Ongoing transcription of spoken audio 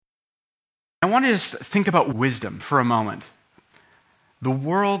I want to just think about wisdom for a moment. The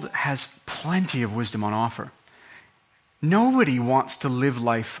world has plenty of wisdom on offer. Nobody wants to live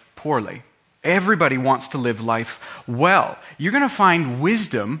life poorly. Everybody wants to live life well. You're going to find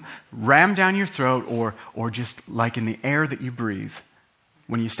wisdom rammed down your throat or just like in the air that you breathe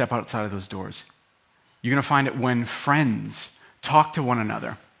when you step outside of those doors. You're going to find it when friends talk to one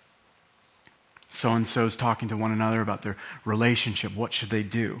another. So-and-so's talking to one another about their relationship. What should they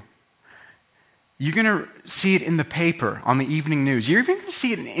do? You're going to see it in the paper, on the evening news. You're even going to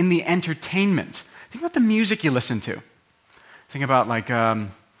see it in the entertainment. Think about the music you listen to. Think about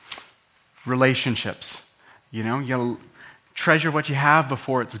relationships. You'll treasure what you have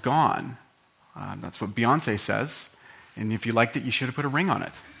before it's gone. That's what Beyonce says. And if you liked it, you should have put a ring on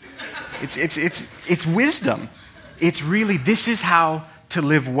it. It's wisdom. It's really, this is how to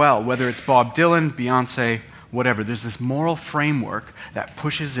live well, whether it's Bob Dylan, Beyonce, whatever. There's this moral framework that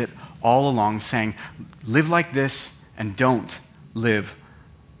pushes it all along, saying, live like this and don't live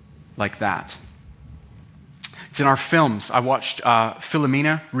like that. It's in our films. I watched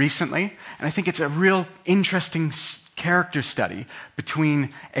Philomena recently, and I think it's a real interesting character study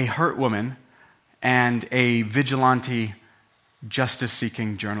between a hurt woman and a vigilante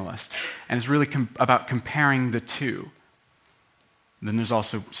justice-seeking journalist. And it's really about comparing the two. Then there's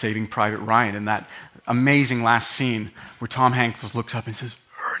also Saving Private Ryan and that amazing last scene where Tom Hanks looks up and says,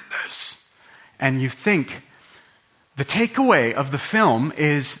 earn this. And you think, the takeaway of the film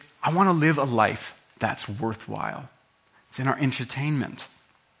is, I want to live a life that's worthwhile. It's in our entertainment.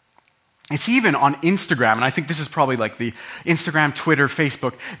 It's even on Instagram, and I think this is probably like the Instagram, Twitter,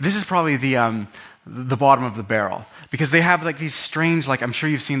 Facebook. This is probably the bottom of the barrel, because they have like these strange, I'm sure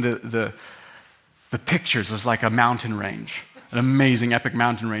you've seen the pictures. There's like a mountain range, an amazing epic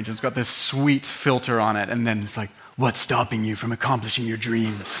mountain range. It's got this sweet filter on it, and then it's like, what's stopping you from accomplishing your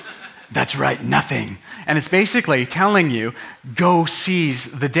dreams? That's right, nothing. And it's basically telling you, go seize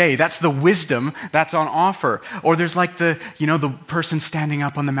the day. That's the wisdom that's on offer. Or there's like the person standing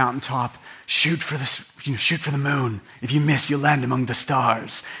up on the mountaintop, shoot for the moon. If you miss, you'll land among the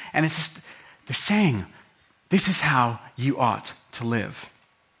stars. And it's just, they're saying, this is how you ought to live.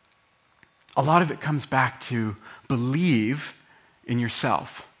 A lot of it comes back to believe in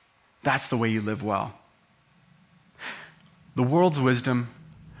yourself. That's the way you live well. The world's wisdom,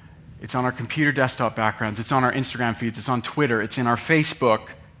 it's on our computer desktop backgrounds, it's on our Instagram feeds, it's on Twitter, it's in our Facebook,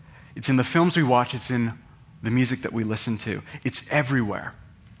 it's in the films we watch, it's in the music that we listen to. It's everywhere.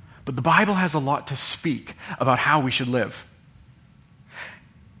 But the Bible has a lot to speak about how we should live.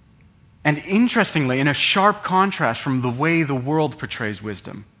 And interestingly, in a sharp contrast from the way the world portrays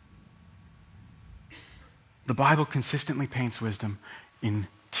wisdom, the Bible consistently paints wisdom in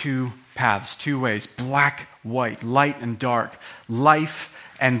two paths, two ways: black, white, light and dark, life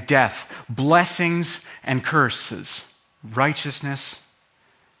and death, blessings and curses, righteousness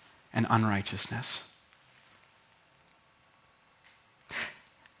and unrighteousness.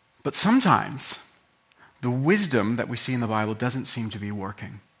 But sometimes the wisdom that we see in the Bible doesn't seem to be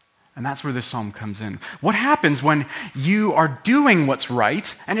working. And that's where this psalm comes in. What happens when you are doing what's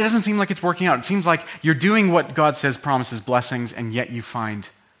right and it doesn't seem like it's working out? It seems like you're doing what God says promises blessings, and yet you find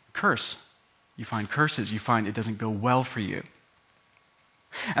curse. You find curses. You find it doesn't go well for you.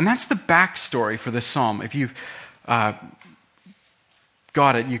 And that's the backstory for this psalm. If you've got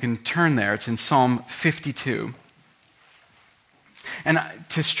it, you can turn there. It's in Psalm 52. And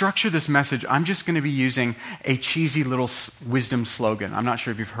to structure this message, I'm just going to be using a cheesy little wisdom slogan. I'm not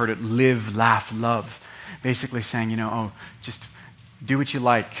sure if you've heard it: live, laugh, love. Basically saying, just do what you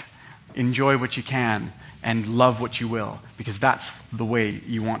like, enjoy what you can, and love what you will, because that's the way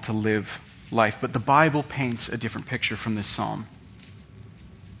you want to live life. But the Bible paints a different picture from this psalm.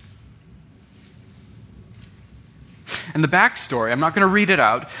 And the backstory, I'm not going to read it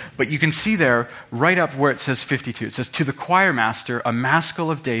out, but you can see there right up where it says 52. It says, to the choir master, a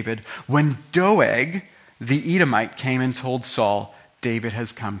maskil of David, when Doeg, the Edomite, came and told Saul, David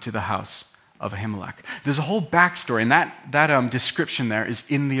has come to the house of Ahimelech. There's a whole backstory, and that description there is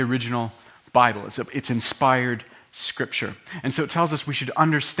in the original Bible. It's inspired scripture. And so it tells us we should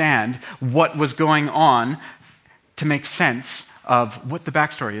understand what was going on to make sense of what the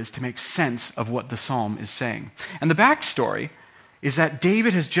backstory is, to make sense of what the psalm is saying. And the backstory is that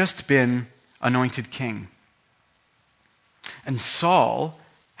David has just been anointed king. And Saul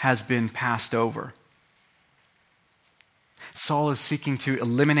has been passed over. Saul is seeking to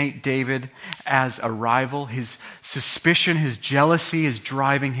eliminate David as a rival. His suspicion, his jealousy is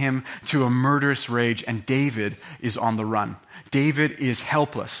driving him to a murderous rage, and David is on the run. David is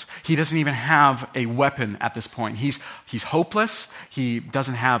helpless. He doesn't even have a weapon at this point. He's hopeless. He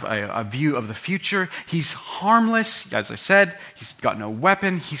doesn't have a view of the future. He's harmless. As I said, he's got no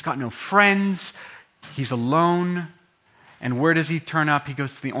weapon. He's got no friends. He's alone. And where does he turn up? He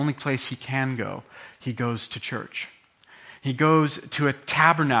goes to the only place he can go. He goes to church. He goes to a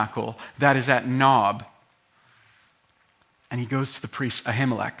tabernacle that is at Nob. And he goes to the priest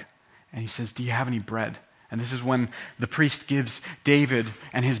Ahimelech. And he says, "Do you have any bread?" And this is when the priest gives David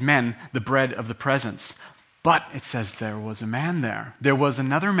and his men the bread of the presence. But it says there was a man there. There was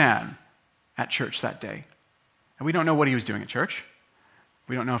another man at church that day. And we don't know what he was doing at church.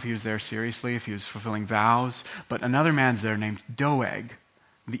 We don't know if he was there seriously, if he was fulfilling vows. But another man's there named Doeg,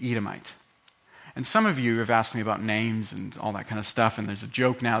 the Edomite. And some of you have asked me about names and all that kind of stuff. And there's a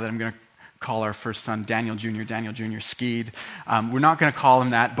joke now that I'm going to call our first son Daniel Jr. Daniel Jr. Skeed. We're not going to call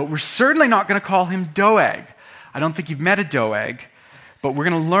him that, but we're certainly not going to call him Doeg. I don't think you've met a Doeg, but we're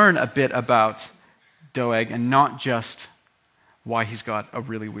going to learn a bit about Doeg and not just why he's got a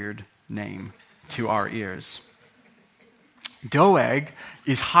really weird name to our ears. Doeg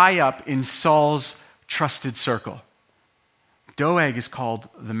is high up in Saul's trusted circle. Doeg is called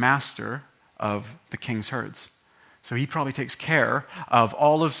the master of the king's herds. So he probably takes care of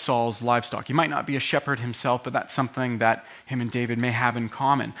all of Saul's livestock. He might not be a shepherd himself, but that's something that him and David may have in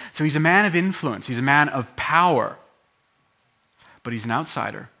common. So he's a man of influence. He's a man of power. But he's an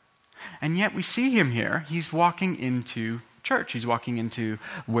outsider. And yet we see him here. He's walking into church. He's walking into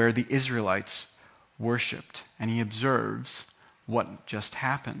where the Israelites worshipped. And he observes what just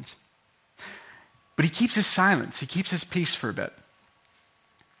happened. But he keeps his silence. He keeps his peace for a bit.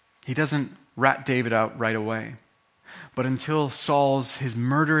 He doesn't rat David out right away. But until his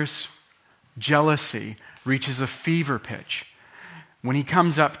murderous jealousy reaches a fever pitch, when he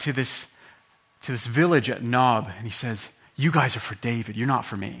comes up to this village at Nob and he says, "You guys are for David, you're not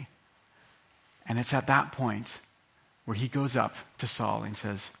for me." And it's at that point where he goes up to Saul and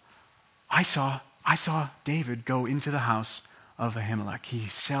says, I saw David go into the house of Ahimelech. He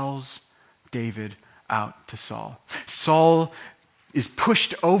sells David out to Saul. Saul is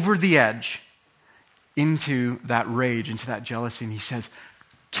pushed over the edge into that rage, into that jealousy, and he says,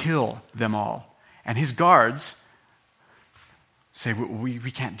 "Kill them all." And his guards say,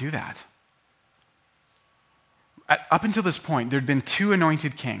 we can't do that. Up until this point, there had been two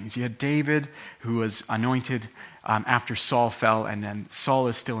anointed kings. You had David, who was anointed after Saul fell, and then Saul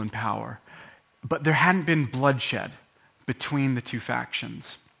is still in power. But there hadn't been bloodshed between the two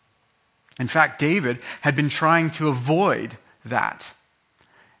factions. In fact, David had been trying to avoid that.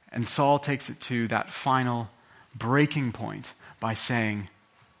 And Saul takes it to that final breaking point by saying,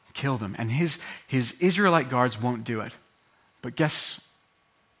 "Kill them." And his Israelite guards won't do it. But guess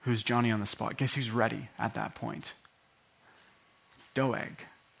who's Johnny on the spot? Guess who's ready at that point? Doeg.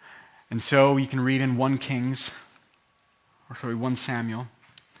 And so you can read in 1 Samuel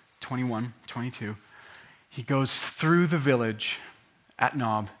 21, 22. He goes through the village at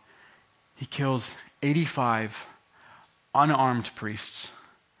Nob. He kills 85 unarmed priests.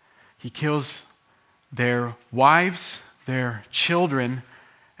 He kills their wives, their children,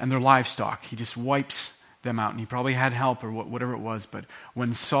 and their livestock. He just wipes them out. And he probably had help or whatever it was. But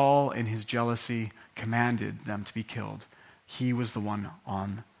when Saul, in his jealousy, commanded them to be killed, he was the one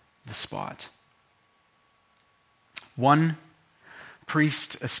on the spot. One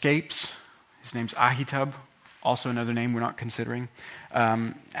priest escapes. His name's Ahitub, also another name we're not considering.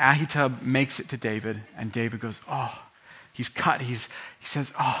 Ahitub makes it to David, and David goes, he's cut. He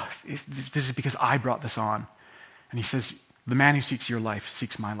says, this is because I brought this on. And he says, "The man who seeks your life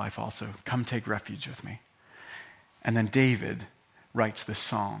seeks my life also. Come take refuge with me." And then David writes this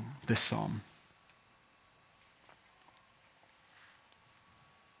psalm.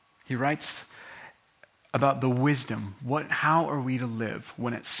 He writes about the wisdom. How are we to live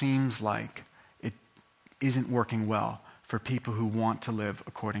when it seems like it isn't working well for people who want to live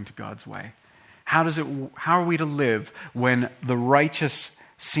according to God's way? How are we to live when the righteous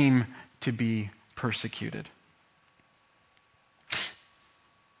seem to be persecuted?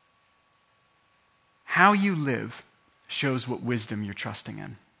 How you live shows what wisdom you're trusting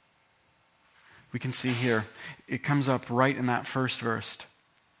in. We can see here, it comes up right in that first verse.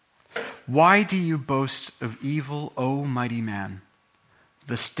 "Why do you boast of evil, O mighty man?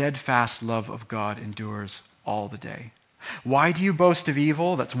 The steadfast love of God endures all the day." Why do you boast of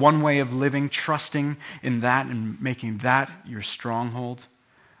evil? That's one way of living, trusting in that and making that your stronghold.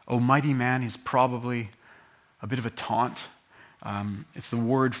 "O mighty man" is probably a bit of a taunt It's the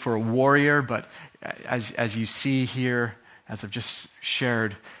word for a warrior, but as you see here, as I've just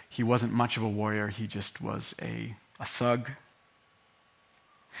shared, he wasn't much of a warrior. He just was a thug.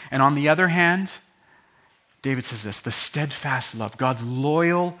 And on the other hand, David says this, the steadfast love, God's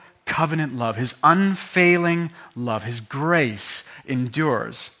loyal covenant love, his unfailing love, his grace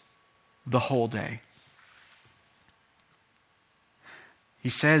endures the whole day. He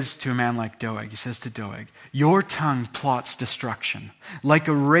says to a man like Doeg, he says to Doeg, your tongue plots destruction. Like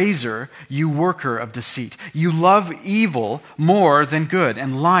a razor, you worker of deceit. You love evil more than good,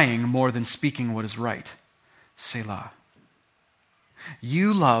 and lying more than speaking what is right. Selah.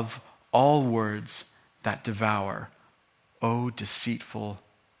 You love all words that devour, O deceitful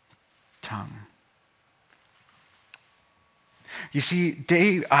tongue. You see,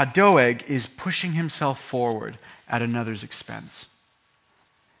 Doeg is pushing himself forward at another's expense.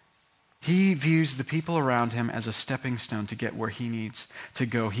 He views the people around him as a stepping stone to get where he needs to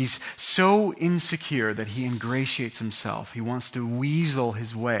go. He's so insecure that he ingratiates himself. He wants to weasel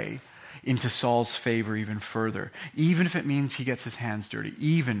his way into Saul's favor even further, even if it means he gets his hands dirty,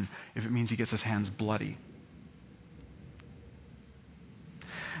 even if it means he gets his hands bloody.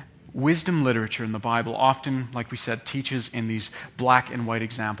 Wisdom literature in the Bible often, like we said, teaches in these black and white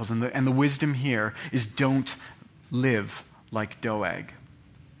examples. And the wisdom here is don't live like Doeg.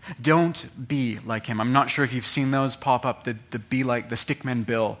 Don't be like him. I'm not sure if you've seen those pop up, the be like, the stickman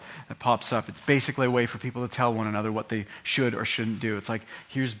bill that pops up. It's basically a way for people to tell one another what they should or shouldn't do. It's like,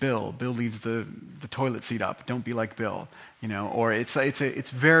 here's Bill. Bill leaves the toilet seat up. Don't be like Bill. Or it's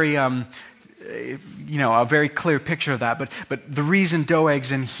very, a very clear picture of that. But the reason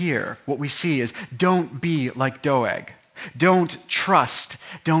Doeg's in here, what we see is don't be like Doeg. Don't trust.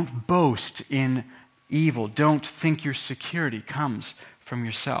 Don't boast in evil. Don't think your security comes from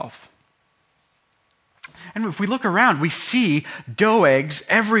yourself. And if we look around, we see Doegs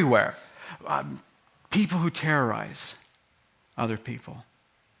everywhere. People who terrorize other people.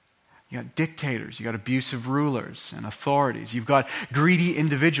 You got dictators, you got abusive rulers and authorities. You've got greedy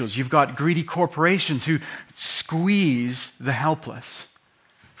individuals. You've got greedy corporations who squeeze the helpless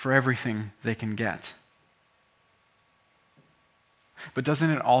for everything they can get. But doesn't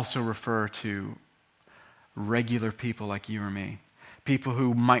it also refer to regular people like you or me? People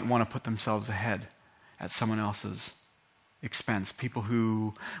who might want to put themselves ahead at someone else's expense. People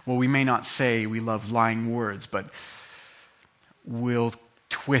who, we may not say we love lying words, but we'll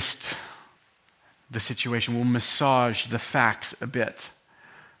twist the situation. We'll massage the facts a bit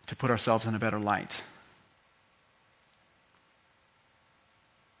to put ourselves in a better light.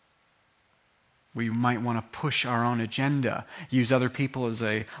 We might want to push our own agenda, use other people as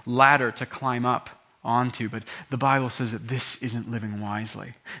a ladder to climb up onto, but the Bible says that this isn't living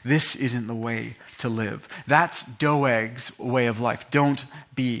wisely. This isn't the way to live. That's Doeg's way of life. Don't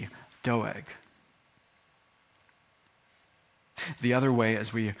be Doeg. The other way,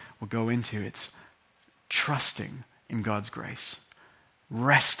 as we will go into, it's trusting in God's grace,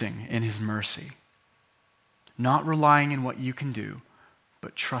 resting in his mercy, not relying in what you can do,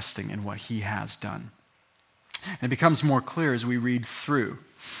 but trusting in what he has done. And it becomes more clear as we read through.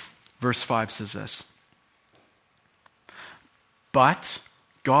 Verse 5 says this, but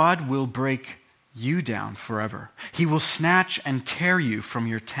God will break you down forever. He will snatch and tear you from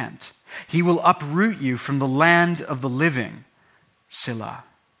your tent. He will uproot you from the land of the living. Selah.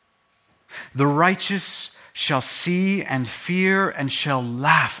 The righteous shall see and fear and shall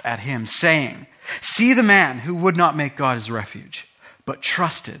laugh at him, saying, see the man who would not make God his refuge, but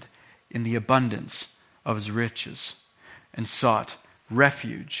trusted in the abundance of his riches and sought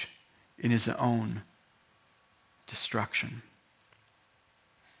refuge in his own destruction.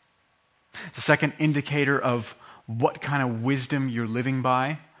 The second indicator of what kind of wisdom you're living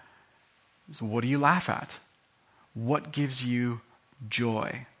by is, what do you laugh at? What gives you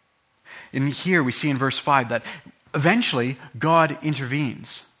joy? In here we see in verse 5 that eventually God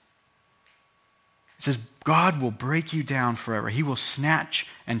intervenes. It says, God will break you down forever. He will snatch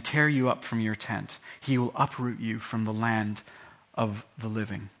and tear you up from your tent. He will uproot you from the land of the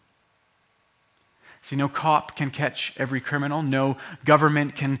living. See, no cop can catch every criminal. No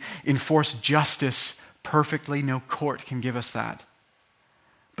government can enforce justice perfectly. No court can give us that.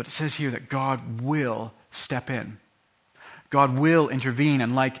 But it says here that God will step in. God will intervene.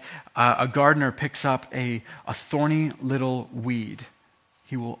 And like a gardener picks up a thorny little weed,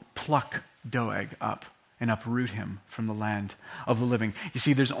 he will pluck Doeg up and uproot him from the land of the living. You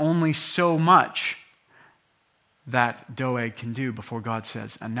see, there's only so much that Doeg can do before God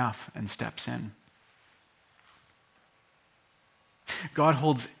says enough and steps in. God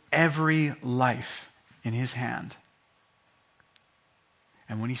holds every life in his hand.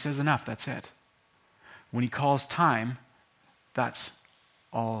 And when he says enough, that's it. When he calls time, that's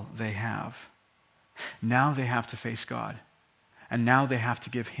all they have. Now they have to face God. And now they have to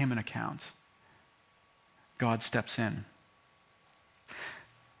give him an account. God steps in.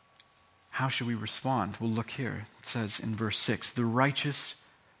 How should we respond? Well, look here. It says in verse 6, the righteous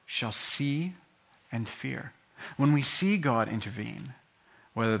shall see and fear. When we see God intervene,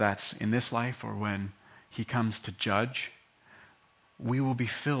 whether that's in this life or when he comes to judge, we will be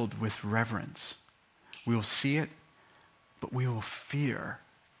filled with reverence. We will see it, but we will fear.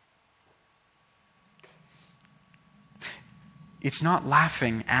 It's not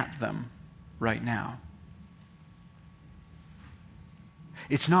laughing at them right now.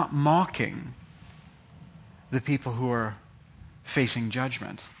 It's not mocking the people who are facing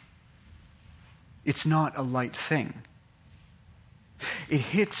judgment. It's not a light thing. It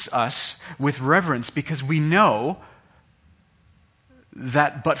hits us with reverence because we know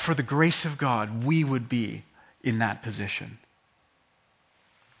that but for the grace of God, we would be in that position.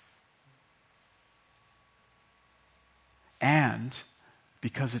 And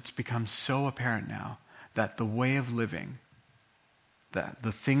because it's become so apparent now that the way of living, that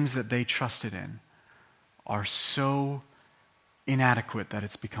the things that they trusted in are so inadequate that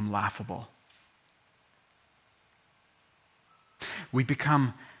it's become laughable. We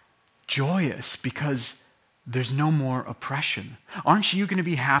become joyous because there's no more oppression. Aren't you going to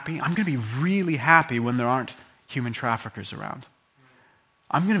be happy? I'm going to be really happy when there aren't human traffickers around.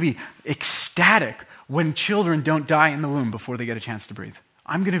 I'm going to be ecstatic when children don't die in the womb before they get a chance to breathe.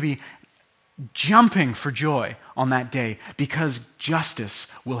 I'm going to be jumping for joy on that day because justice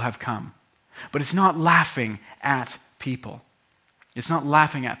will have come. But it's not laughing at people. It's not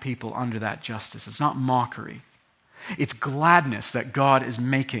laughing at people under that justice. It's not mockery. It's gladness that God is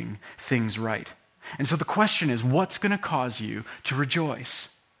making things right. And so the question is, what's going to cause you to rejoice?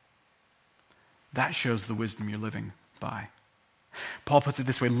 That shows the wisdom you're living by. Paul puts it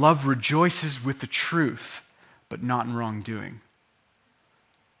this way, love rejoices with the truth, but not in wrongdoing.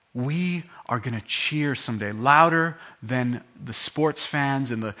 We are going to cheer someday louder than the sports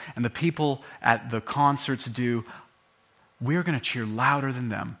fans and the people at the concerts do. We're going to cheer louder than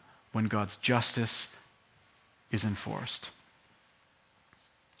them when God's justice is enforced.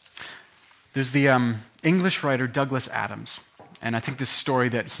 There's the English writer Douglas Adams, and I think this story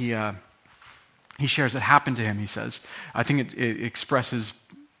that he shares that happened to him, he says, I think it expresses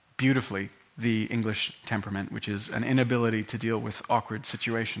beautifully the English temperament, which is an inability to deal with awkward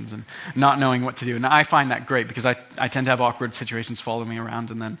situations and not knowing what to do. And I find that great because I tend to have awkward situations follow me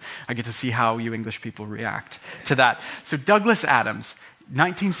around, and then I get to see how you English people react to that. So Douglas Adams,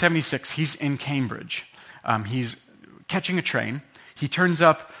 1976, he's in Cambridge. He's catching a train. He turns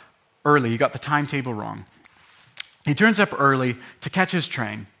up early. He got the timetable wrong. He turns up early to catch his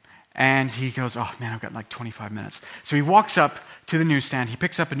train. And he goes, oh man, I've got like 25 minutes. So he walks up to the newsstand. He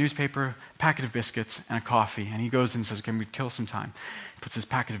picks up a newspaper, packet of biscuits, and a coffee. And he goes and says, okay, we kill some time. He puts his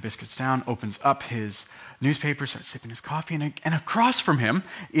packet of biscuits down, opens up his newspaper, starts sipping his coffee. And across from him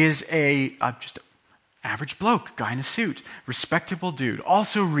is just an average bloke, guy in a suit, respectable dude,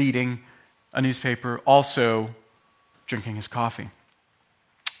 also reading a newspaper, also drinking his coffee.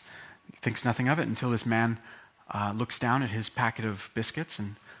 He thinks nothing of it until this man looks down at his packet of biscuits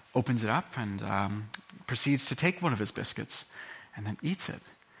and opens it up and proceeds to take one of his biscuits and then eats it.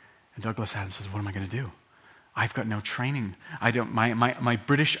 And Douglas Adams says, what am I going to do? I've got no training. My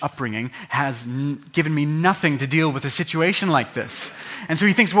British upbringing has given me nothing to deal with a situation like this. And so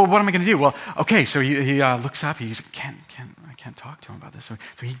he thinks, well, what am I going to do? Well, okay, so he looks up. He's I can't talk to him about this. So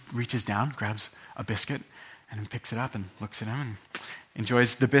he reaches down, grabs a biscuit, and then picks it up and looks at him and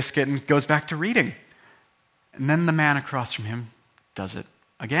enjoys the biscuit and goes back to reading. And then the man across from him does it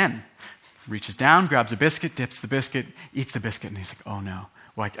again. Reaches down, grabs a biscuit, dips the biscuit, eats the biscuit, and he's like, oh no.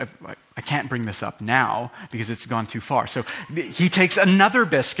 Well, I can't bring this up now because it's gone too far. So he takes another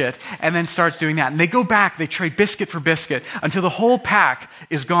biscuit and then starts doing that. And they go back, they trade biscuit for biscuit until the whole pack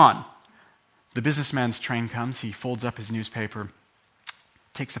is gone. The businessman's train comes, he folds up his newspaper,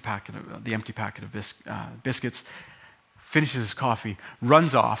 takes the empty packet of biscuits, finishes his coffee,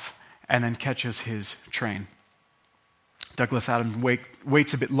 runs off, and then catches his train. Douglas Adams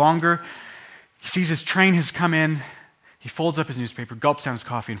waits a bit longer. He sees his train has come in. He folds up his newspaper, gulps down his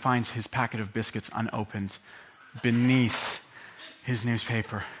coffee, and finds his packet of biscuits unopened beneath his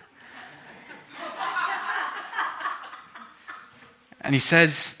newspaper. And he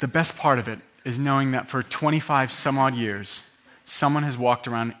says the best part of it is knowing that for 25 some odd years, someone has walked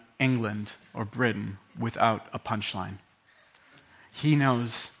around England or Britain without a punchline. He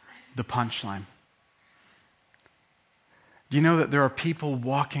knows the punchline. Do you know that there are people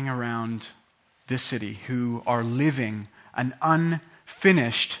walking around this city who are living an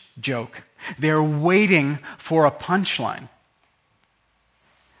unfinished joke? They're waiting for a punchline.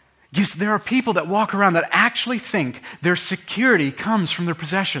 Yes, there are people that walk around that actually think their security comes from their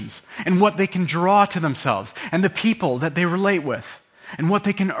possessions and what they can draw to themselves and the people that they relate with and what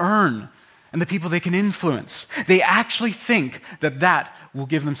they can earn and the people they can influence. They actually think that that will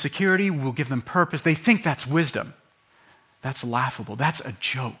give them security, will give them purpose. They think that's wisdom. That's laughable. That's a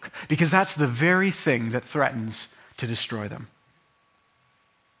joke because that's the very thing that threatens to destroy them.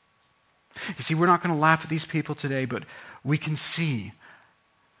 You see, we're not going to laugh at these people today, but we can see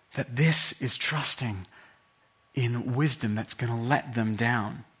that this is trusting in wisdom that's going to let them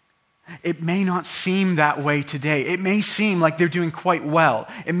down. It may not seem that way today. It may seem like they're doing quite well.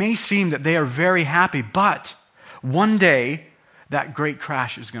 It may seem that they are very happy, but one day that great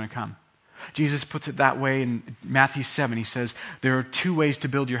crash is going to come. Jesus puts it that way in Matthew 7. He says, there are two ways to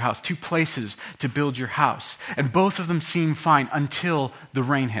build your house, two places to build your house. And both of them seem fine until the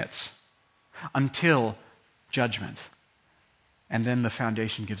rain hits, until judgment. And then the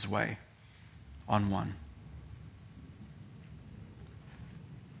foundation gives way on one.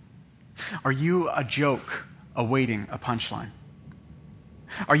 Are you a joke awaiting a punchline?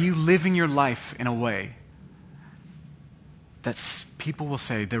 Are you living your life in a way that people will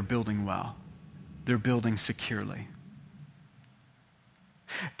say they're building well, they're building securely?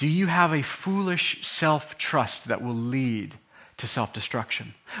 Do you have a foolish self-trust that will lead to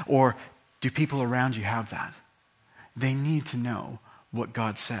self-destruction? Or do people around you have that? They need to know what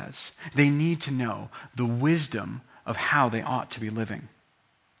God says. They need to know the wisdom of how they ought to be living.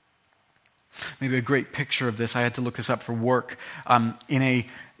 Maybe a great picture of this, I had to look this up for work, in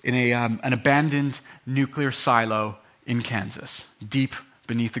an abandoned nuclear silo in Kansas, deep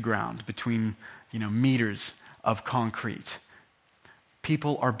beneath the ground, between meters of concrete.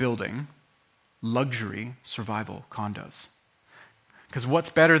 People are building luxury survival condos. Because what's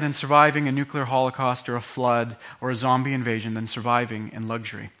better than surviving a nuclear holocaust or a flood or a zombie invasion than surviving in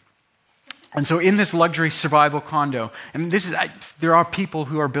luxury? And so in this luxury survival condo, and there are people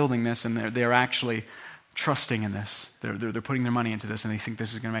who are building this and they're actually trusting in this. They're putting their money into this and they think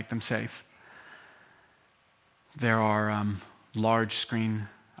this is going to make them safe. There are large screen,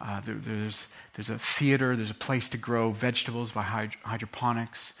 there's a theater, there's a place to grow vegetables by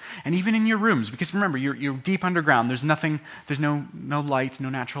hydroponics. And even in your rooms, because remember, you're deep underground, there's no light, no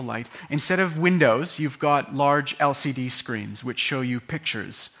natural light. Instead of windows, you've got large LCD screens which show you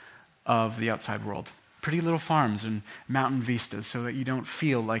pictures of the outside world. Pretty little farms and mountain vistas so that you don't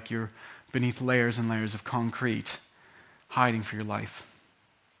feel like you're beneath layers and layers of concrete hiding for your life.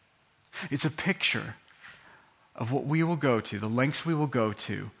 It's a picture of what we will go to, the lengths we will go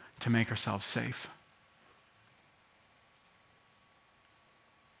to make ourselves safe.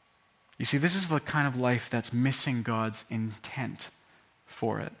 You see, this is the kind of life that's missing God's intent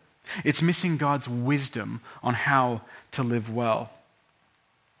for it. It's missing God's wisdom on how to live well.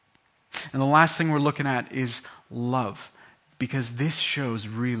 And the last thing we're looking at is love, because this shows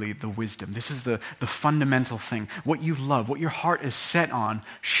really the wisdom. This is the fundamental thing. What you love, what your heart is set on,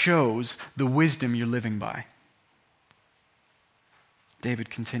 shows the wisdom you're living by.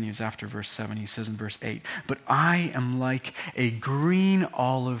 David continues after verse 7. He says in verse 8, "But I am like a green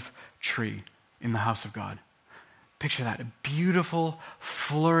olive tree in the house of God." Picture that, a beautiful,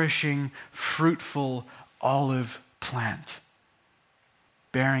 flourishing, fruitful olive plant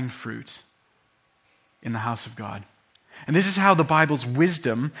bearing fruit in the house of God. And this is how the Bible's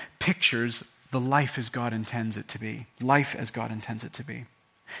wisdom pictures the life as God intends it to be. Life as God intends it to be.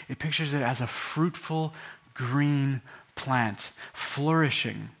 It pictures it as a fruitful, green plant,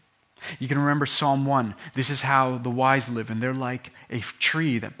 flourishing. You can remember Psalm 1. This is how the wise live, and they're like a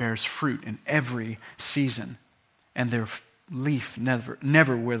tree that bears fruit in every season, and their leaf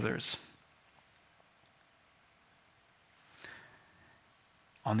never withers.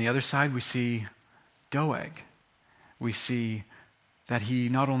 On the other side, we see Doeg. We see that he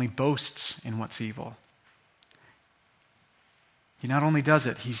not only boasts in what's evil, he not only does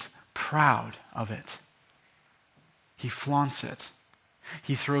it, he's proud of it. He flaunts it.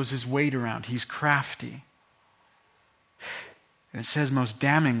 He throws his weight around. He's crafty. And it says most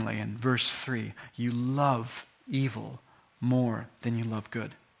damningly in verse 3, you love evil more than you love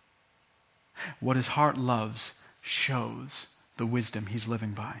good. What his heart loves shows the wisdom he's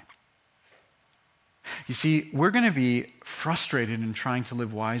living by. You see, we're going to be frustrated in trying to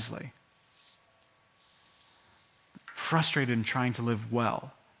live wisely, frustrated in trying to live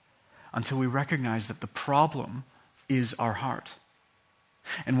well, until we recognize that the problem is our heart.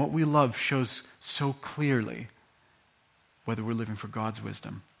 And what we love shows so clearly whether we're living for God's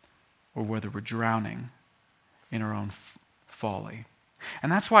wisdom or whether we're drowning in our own folly. And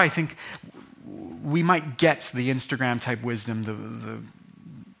that's why I think we might get the Instagram-type wisdom,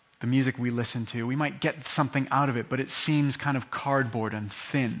 the music we listen to. We might get something out of it, but it seems kind of cardboard and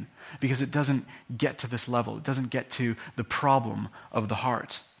thin because it doesn't get to this level. It doesn't get to the problem of the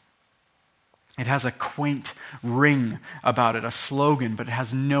heart. It has a quaint ring about it, a slogan, but it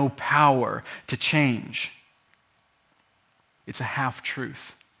has no power to change. It's a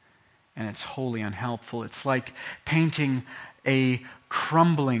half-truth, and it's wholly unhelpful. It's like painting a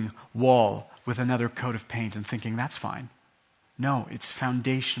crumbling wall with another coat of paint and thinking, that's fine. No, it's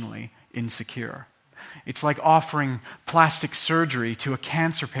foundationally insecure. It's like offering plastic surgery to a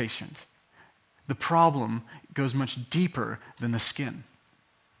cancer patient. The problem goes much deeper than the skin.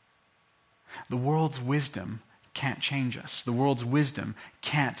 The world's wisdom can't change us. The world's wisdom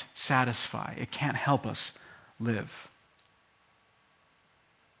can't satisfy. It can't help us live.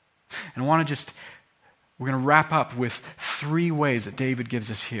 And we're going to wrap up with 3 ways that David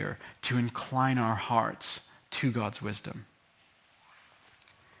gives us here to incline our hearts to God's wisdom.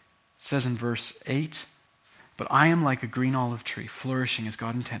 It says in verse 8, "But I am like a green olive tree, flourishing as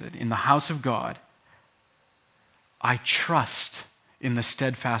God intended. In the house of God, I trust in the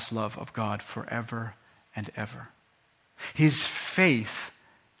steadfast love of God forever and ever." His faith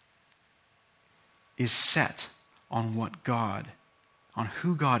is set on on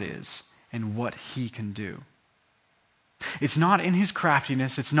who God is and what he can do. It's not in his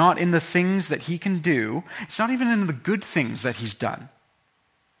craftiness, it's not in the things that he can do, it's not even in the good things that he's done.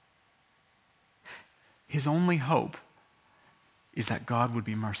 His only hope is that God would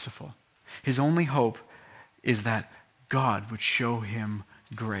be merciful. His only hope is that God would show him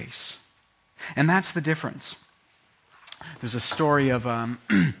grace. And that's the difference. There's a story of,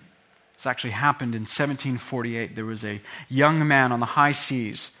 this actually happened in 1748. There was a young man on the high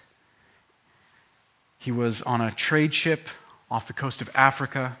seas. He was on a trade ship off the coast of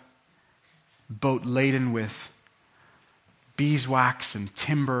Africa, boat laden with beeswax and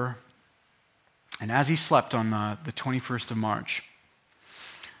timber. And as he slept on the 21st of March,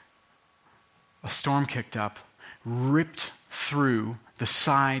 a storm kicked up, ripped through the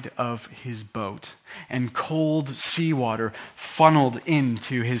side of his boat, and cold seawater funneled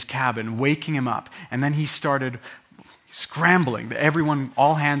into his cabin, waking him up. And then he started scrambling. Everyone,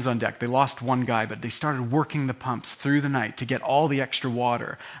 all hands on deck. They lost one guy, but they started working the pumps through the night to get all the extra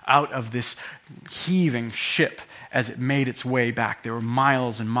water out of this heaving ship as it made its way back. They were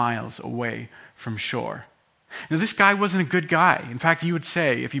miles and miles away from shore. Now, this guy wasn't a good guy. In fact, you would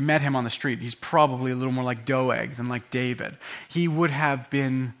say, if you met him on the street, he's probably a little more like Doeg than like David. He would have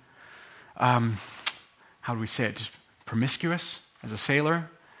been, how do we say it, just promiscuous as a sailor,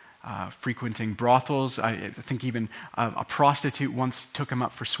 frequenting brothels. I think even a prostitute once took him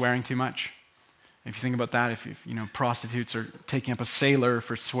up for swearing too much. If you think about that, if prostitutes are taking up a sailor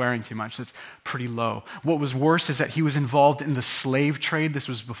for swearing too much, that's pretty low. What was worse is that he was involved in the slave trade. This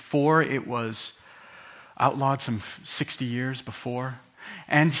was before it was outlawed, some 60 years before.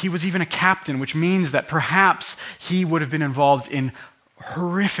 And he was even a captain, which means that perhaps he would have been involved in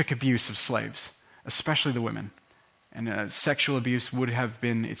horrific abuse of slaves, especially the women. And sexual abuse would have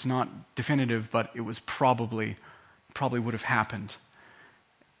been, it's not definitive, but it was probably would have happened.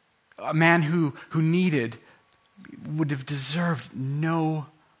 A man who would have deserved no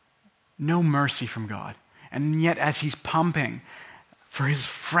mercy from God. And yet as he's pumping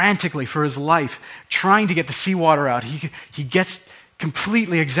frantically for his life, trying to get the seawater out, he gets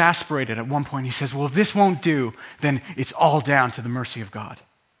completely exasperated at one point. He says, well, if this won't do, then it's all down to the mercy of God.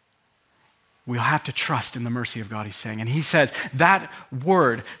 We'll have to trust in the mercy of God, he's saying. And he says that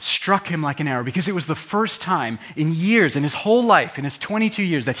word struck him like an arrow because it was the first time in years, in his whole life, in his 22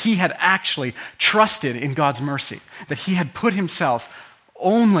 years, that he had actually trusted in God's mercy, that he had put himself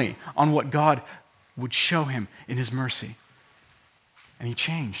only on what God would show him in his mercy. And he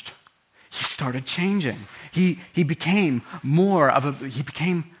changed. He started changing. He became he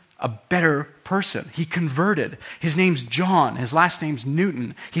became a better person. He converted. His name's John. His last name's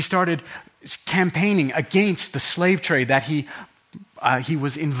Newton. He started campaigning against the slave trade that he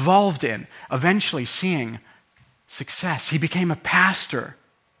was involved in, eventually seeing success. He became a pastor.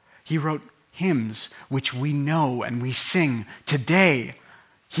 He wrote hymns which we know and we sing today.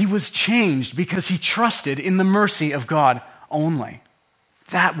 He was changed because he trusted in the mercy of God only.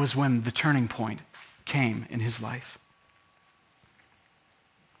 That was when the turning point came in his life.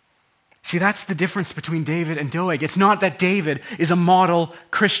 See, that's the difference between David and Doeg. It's not that David is a model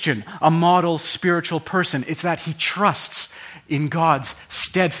Christian, a model spiritual person. It's that he trusts in God's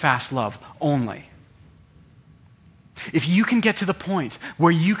steadfast love only. If you can get to the point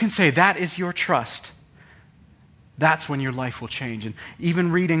where you can say that is your trust, that's when your life will change. And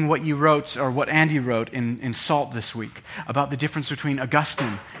even reading what you wrote, or what Andy wrote in Salt this week, about the difference between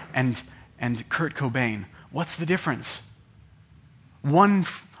Augustine and Kurt Cobain. What's the difference?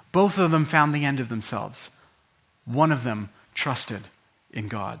 Both of them found the end of themselves. One of them trusted in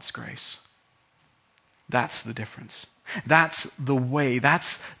God's grace. That's the difference. That's the way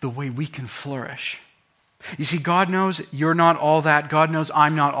we can flourish. You see, God knows you're not all that. God knows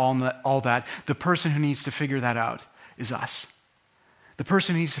I'm not all that. The person who needs to figure that out is us. The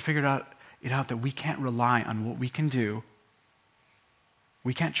person who needs to figure it out that we can't rely on what we can do.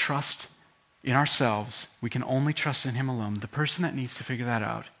 We can't trust in ourselves. We can only trust in Him alone. The person that needs to figure that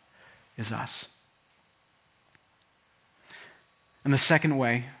out is us. And the second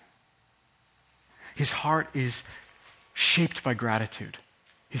way, his heart is shaped by gratitude.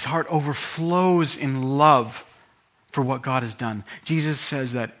 His heart overflows in love for what God has done. Jesus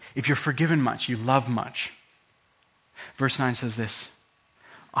says that if you're forgiven much, you love much. Verse 9 says this,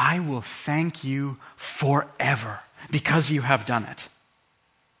 I will thank you forever because you have done it.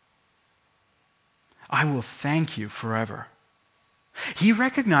 I will thank you forever. He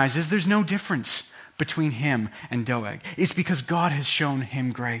recognizes there's no difference between him and Doeg. It's because God has shown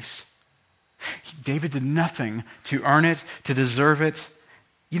him grace. David did nothing to earn it, to deserve it.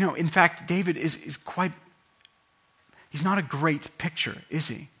 You know, in fact, David is he's not a great picture, is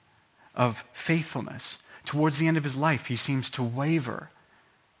he, of faithfulness. Towards the end of his life, he seems to waver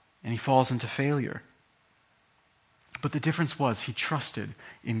and he falls into failure. But the difference was he trusted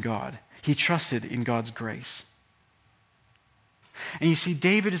in God. He trusted in God's grace. And you see,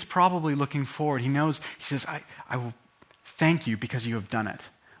 David is probably looking forward. He knows, he says, I will thank you because you have done it.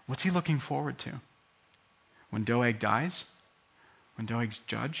 What's he looking forward to? When Doeg dies? When Doeg's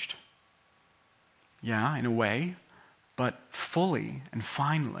judged? Yeah, in a way, but fully and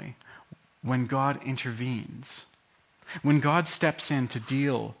finally, when God intervenes. When God steps in to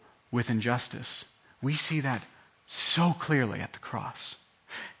deal with injustice, we see that so clearly at the cross.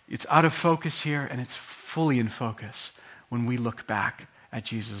 It's out of focus here, and it's fully in focus when we look back at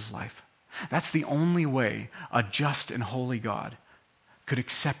Jesus' life. That's the only way a just and holy God could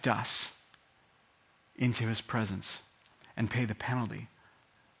accept us into his presence and pay the penalty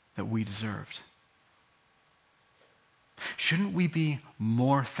that we deserved. Shouldn't we be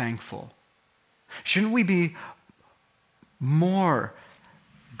more thankful? Shouldn't we be more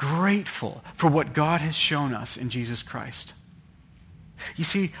grateful for what God has shown us in Jesus Christ? You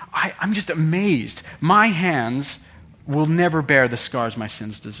see, I'm just amazed. My hands will never bear the scars my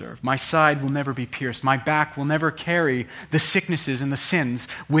sins deserve. My side will never be pierced. My back will never carry the sicknesses and the sins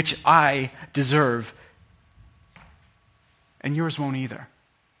which I deserve. And yours won't either.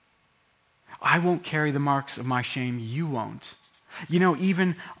 I won't carry the marks of my shame. You won't. You know,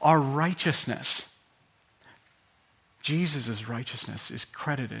 even our righteousness, Jesus' righteousness is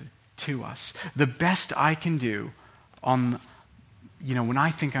credited to us. The best I can do when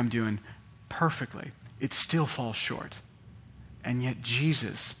I think I'm doing perfectly, it still falls short. And yet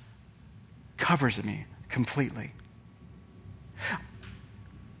Jesus covers me completely.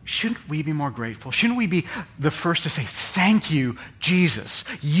 Shouldn't we be more grateful? Shouldn't we be the first to say, thank you, Jesus,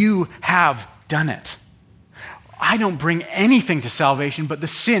 you have done it. I don't bring anything to salvation but the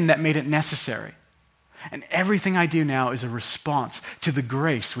sin that made it necessary. And everything I do now is a response to the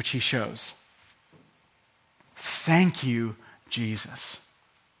grace which he shows. Thank you, Jesus.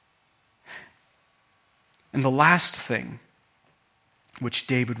 And the last thing which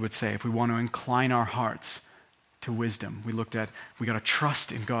David would say, if we want to incline our hearts to wisdom, we got to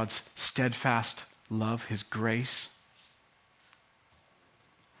trust in God's steadfast love, his grace.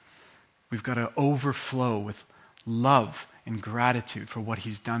 We've got to overflow with love and gratitude for what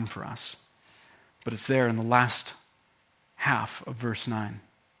he's done for us. But it's there in the last half of verse 9.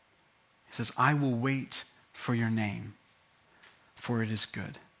 He says, I will wait for your name, for it is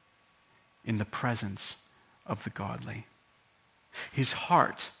good, in the presence of the godly. His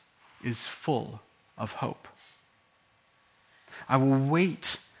heart is full of hope. I will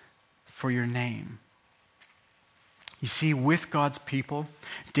wait for your name. You see, with God's people,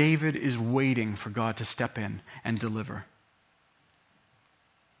 David is waiting for God to step in and deliver.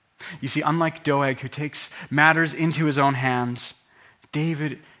 You see, unlike Doeg, who takes matters into his own hands,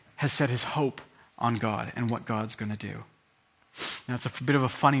 David has set his hope on God and what God's going to do. Now, it's a bit of a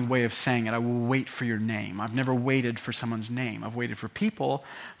funny way of saying it. I will wait for your name. I've never waited for someone's name. I've waited for people,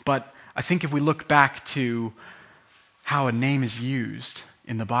 but I think if we look back to how a name is used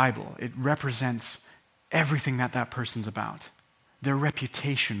in the Bible, it represents everything that person's about. their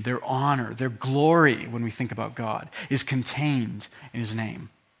reputation, their honor, their glory, when we think about God, is contained in his name.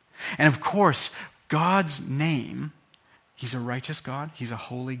 And of course, God's name, he's a righteous God, he's a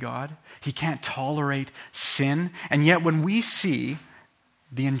holy God. He can't tolerate sin. And yet when we see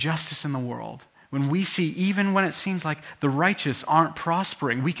the injustice in the world, when we see, even when it seems like the righteous aren't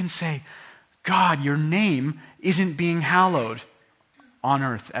prospering, we can say, God, your name isn't being hallowed on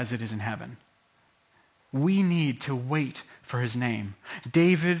earth as it is in heaven. We need to wait for his name.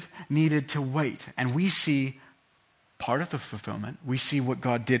 David needed to wait, and we see part of the fulfillment. We see what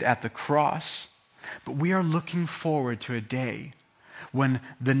God did at the cross, but we are looking forward to a day when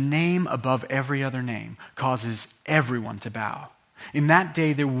the name above every other name causes everyone to bow. In that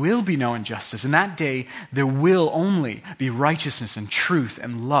day, there will be no injustice. In that day, there will only be righteousness and truth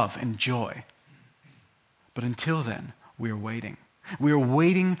and love and joy. But until then, we are waiting. We are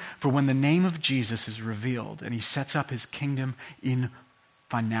waiting for when the name of Jesus is revealed and he sets up his kingdom in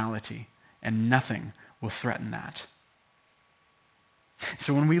finality, and nothing will threaten that.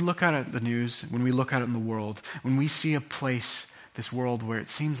 So when we look out at the news, when we look out in the world, when we see a place, this world where it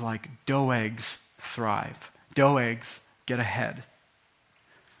seems like dough eggs thrive, dough eggs get ahead,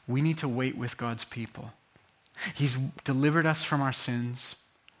 we need to wait with God's people. He's delivered us from our sins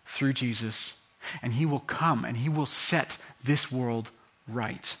through Jesus, and he will come and he will set this world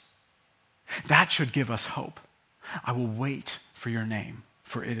right. That should give us hope. I will wait for your name,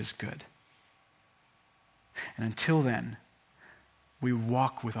 for it is good. And until then, we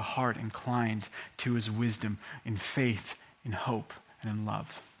walk with a heart inclined to his wisdom, in faith, in hope, and in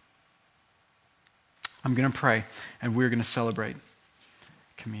love. I'm going to pray, and we're going to celebrate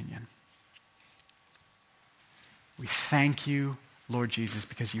communion. We thank you, Lord Jesus,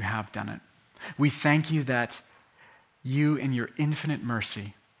 because you have done it. We thank you that you, in your infinite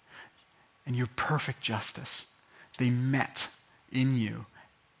mercy and your perfect justice, they met in you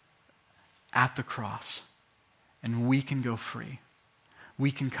at the cross, and we can go free.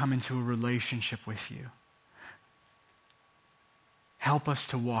 We can come into a relationship with you. Help us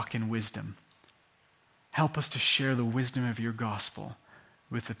to walk in wisdom. Help us to share the wisdom of your gospel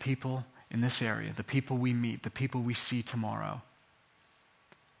with the people in this area, the people we meet, the people we see tomorrow.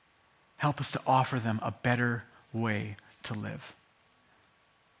 Help us to offer them a better way to live.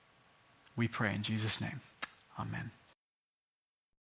 We pray in Jesus' name. Amen.